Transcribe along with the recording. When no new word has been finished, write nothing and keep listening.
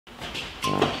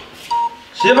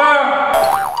媳妇儿，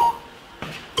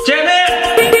见面。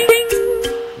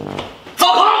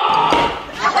糟糕！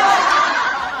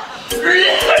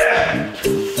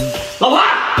老婆，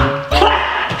出来！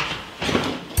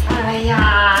哎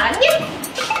呀，你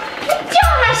叫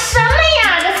喊什么呀？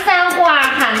这三呼二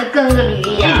喊的跟个驴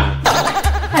一样。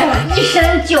哎呦，一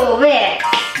身酒味，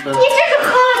你这是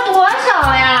喝了多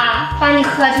少呀？把你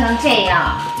喝成这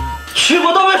样。去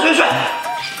我倒杯水去。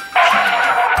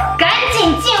赶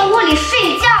紧进屋里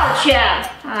睡觉去！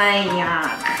哎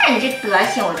呀，看你这德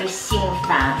行我就心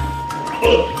烦。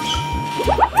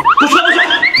不去不去！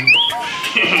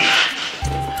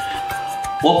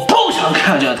我不想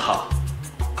看见他，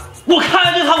我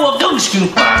看见他我更心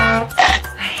烦。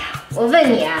哎呀，我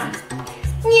问你啊，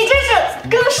你这是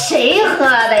跟谁喝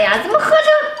的呀？怎么喝成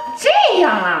这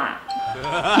样啊？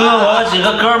跟我几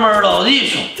个哥们儿老弟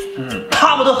兄，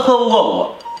他们都喝不过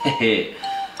我，嘿嘿。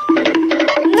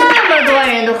那么多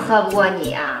人都喝不过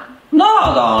你啊？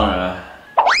那当然。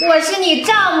我是你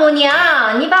丈母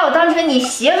娘，你把我当成你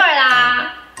媳妇儿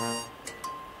啦？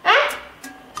哎，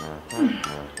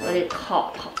我得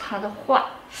套他的话。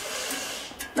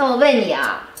那我问你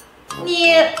啊，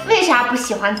你为啥不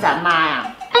喜欢咱妈呀？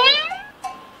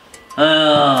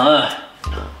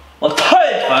我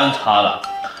太烦他了，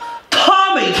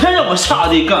他每天让我下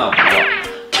地干活，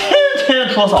天天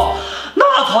除草，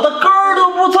那草的根儿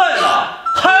都不在了，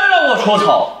还让我除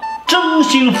草，真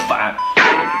心烦。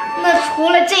那除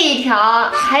了这一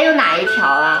条，还有哪一条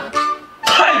啊？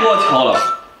太多条了，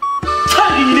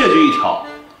再给你列举一条，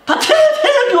他天天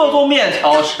给我做面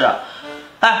条吃。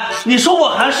哎，你说我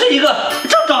还是一个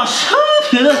正长身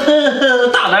体的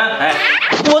大男孩，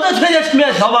我能天天吃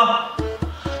面条吗？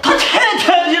他天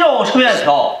天就让我吃面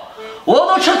条，我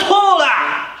都吃吐了。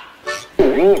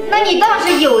那你倒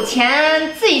是有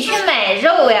钱自己去买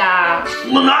肉呀？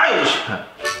我哪有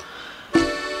钱？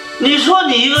你说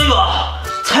你一个月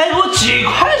才给我几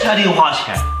块钱零花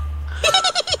钱，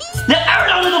连2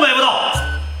两肉都买不到。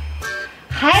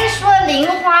还说零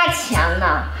花钱呢？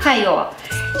哎呦，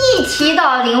一提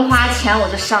到零花钱我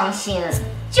就伤心。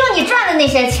就你赚的那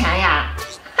些钱呀，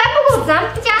还不够咱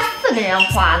们家4个人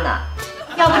花呢。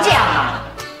要不这样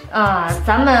吧，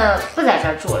咱们不在这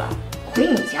儿住了，回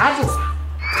你家住吧。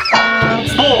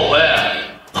不回，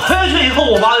回去以后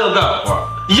我妈又干活，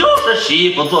又是洗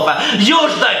衣服做饭，又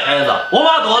是带孩子，我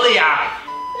妈多累呀。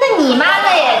那你妈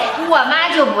累，我妈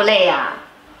就不累呀？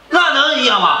那能一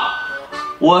样吗？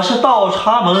我是倒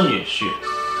插门女婿，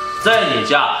在你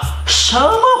家什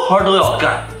么活都要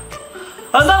干。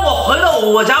那我回到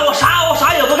我家，我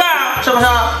啥也不干啊，是不是？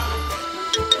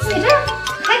你这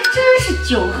还真是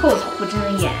酒后吐真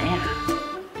言呀！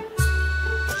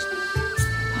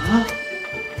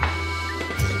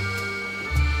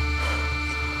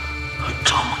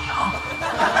丈母娘。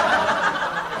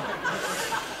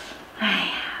哎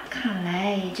呀，看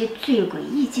来这醉鬼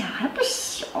意见还不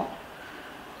小。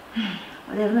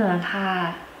我得问问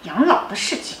他养老的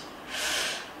事情。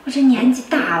我这年纪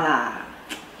大了，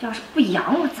要是不养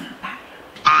我怎么办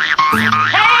呀？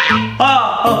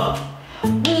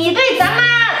你对咱妈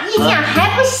意见还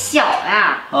不小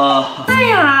呀？哎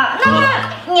呀，那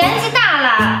他年纪大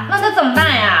了，那他怎么办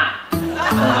呀？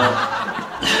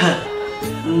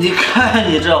你看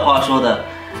你这话说的，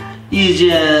意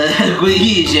见归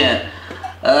意见，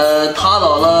他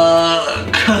老了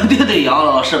肯定得养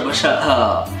老，是不是？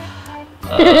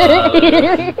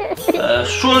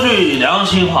说句良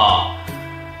心话，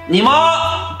你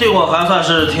妈对我还算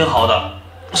是挺好的，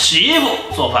洗衣服、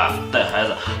做饭、带孩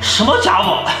子，什么家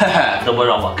务都不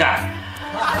让我干，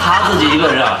她自己一个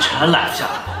人啊全揽下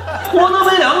来。我能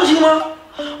没良心吗？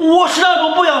我是那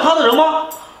种不养她的人吗？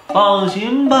放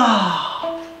心吧。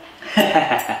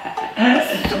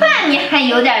算你还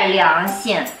有点良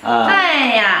心。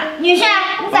哎呀，女婿，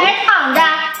你在这躺着，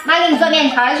妈给你做面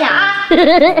条去啊。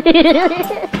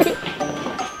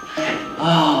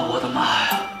我的妈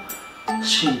呀！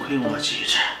幸亏我机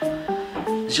智，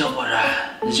要不然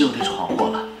你就得闯祸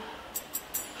了。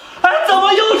怎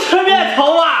么又吃面条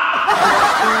啊？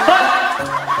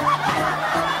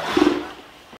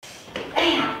哎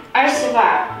呀，儿媳妇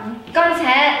儿，刚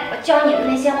才我教你的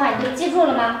那些话，你都记住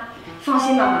了吗？放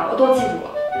心吧妈，我都记住了。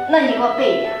那你给我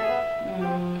背一遍。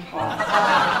好。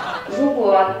如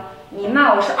果你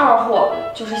骂我是2货，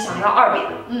就是想要2饼。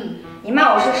你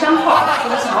骂我是3号，就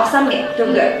是想要3饼，对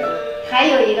不对？还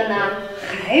有一个呢？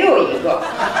还有一个，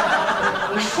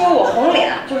你说我红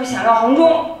脸，就是想要红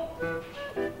中。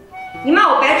你骂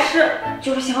我白痴，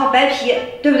就是想要白皮，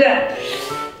对不对？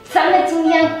咱们今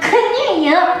天肯定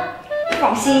赢。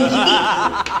放心，一定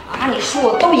把你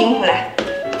说的都赢回来。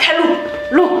开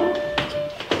录。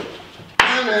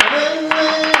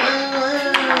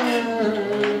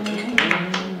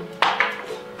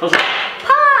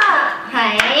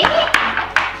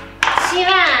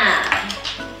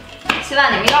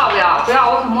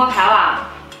摸牌了。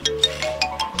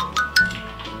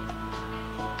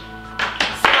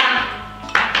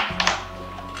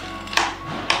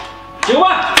9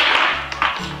万，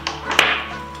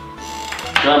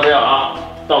千万不要啊！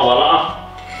到我了啊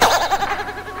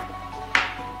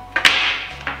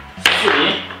！4饼。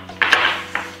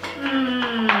2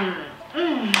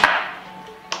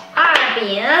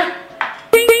饼。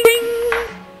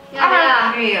要不要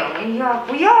？2饼呀，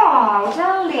不要啊！我现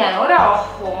在脸有点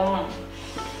红。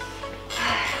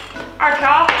2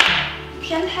条，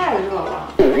天太热了。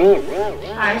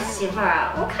儿媳妇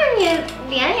儿，我看你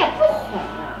脸也不红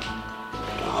啊。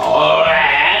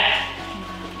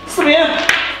4饼。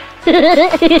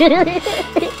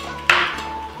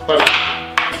快点。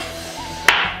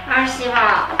儿媳妇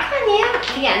儿，我看你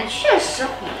脸确实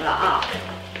红了啊。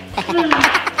3。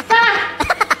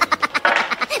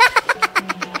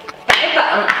白板。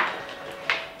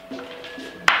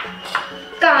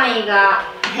杠一个，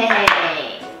嘿嘿。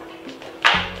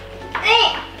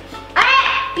哎，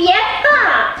别杠，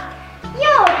又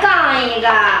杠一个。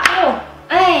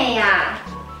哎呀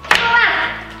，6万。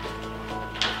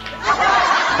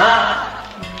啊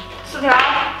4条。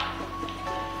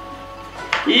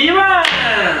1万。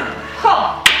哼。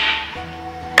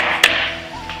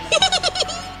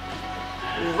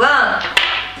5万。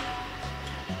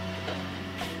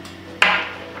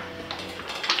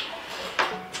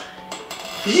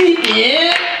1饼。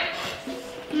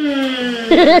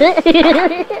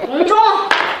红中。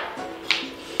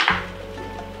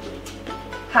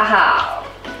哈哈，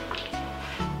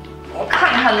我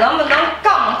看看能不能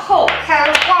杠后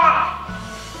开花。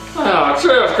哎呀，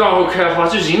这要是杠后开花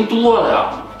就赢多了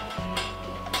呀！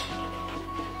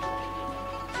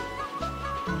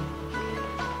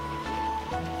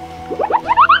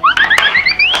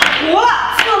服了，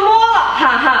自摸了，哈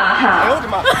哈哈！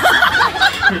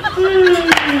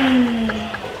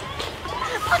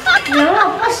赢了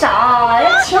不少，要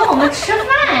请我们吃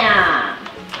饭呀。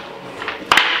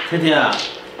天天，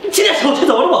你今天手气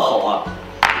怎么这么好啊？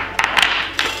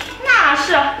那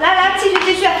是，来，继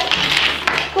续，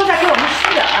多再给我们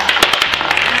吃点儿。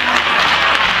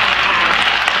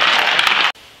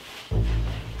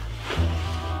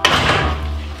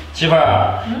媳妇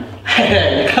儿，嘿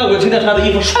嘿，你看我今天穿的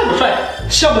衣服帅不帅？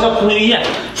像不像彭于晏？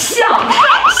像，太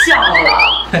像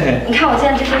了。嘿嘿，你看我今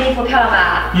天这身衣服漂亮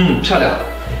吧？漂亮。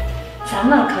咱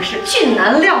们可是俊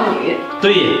男靓女。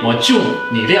对，我俊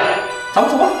你靓，咱们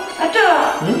走吧。哎，对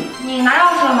了，你拿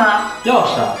钥匙了吗？钥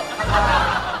匙啊？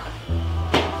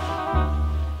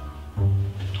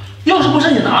钥匙不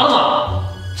是你拿的吗？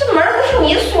这门不是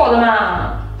你锁的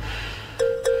吗？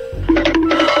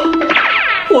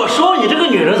我说你这个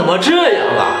女人怎么这样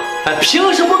啊？哎，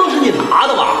平时不都是你拿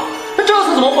的吗？那这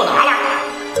次怎么不拿了？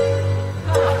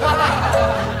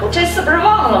我这次不是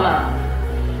忘了吗？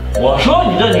我说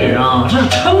你这女人啊，真是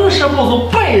成事不足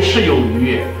败事有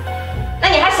余。那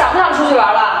你还想不想出去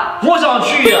玩了？我想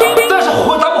去呀，但是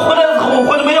咱们回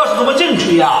来没钥匙怎么进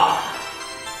去呀？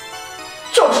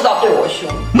就知道对我凶。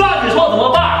那你说怎么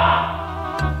办？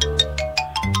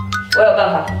我有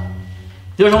办法。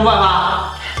有什么办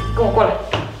法？跟我过来。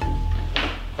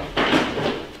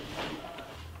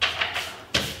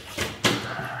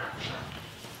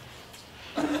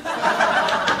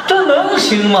这能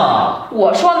行吗？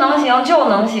我说能行就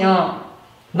能行。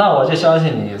那我就相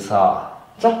信你一次啊。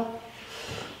走。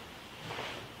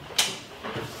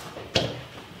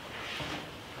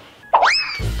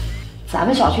咱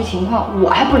们小区情况我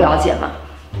还不了解吗？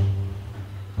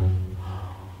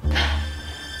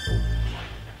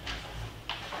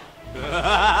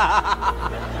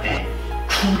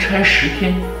出差10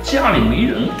天，家里没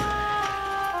人，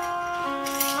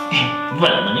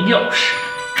万能钥匙。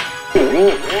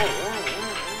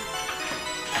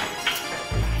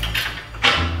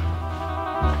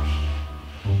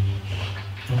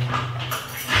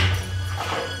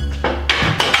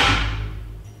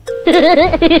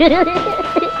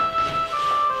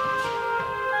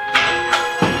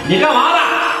你干嘛呢？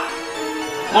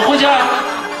我回家。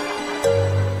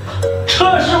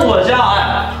这是我家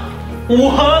哎，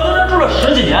我在这住了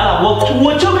10几年了，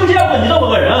我就没见过你这么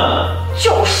个人。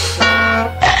就是。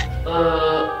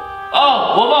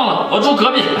我忘了，我住隔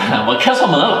壁，我开错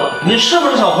门了。你是不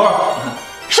是小偷？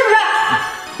是不是？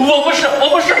我不是。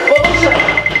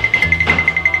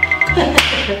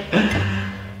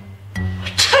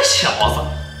这小子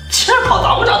竟然跑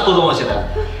咱们家偷东西来。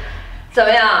怎么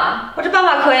样？我这办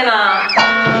法可以吗？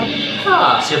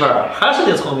啊，媳妇儿还是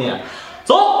你聪明。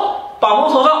走，把门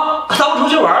锁上，咱们出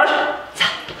去玩去。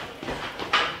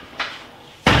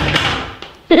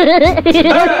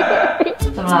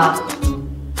怎么了？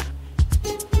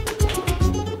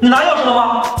你拿钥匙了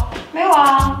吗？没有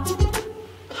啊。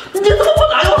你怎么不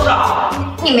拿钥匙啊？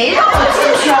你没让我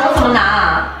进去啊，我怎么拿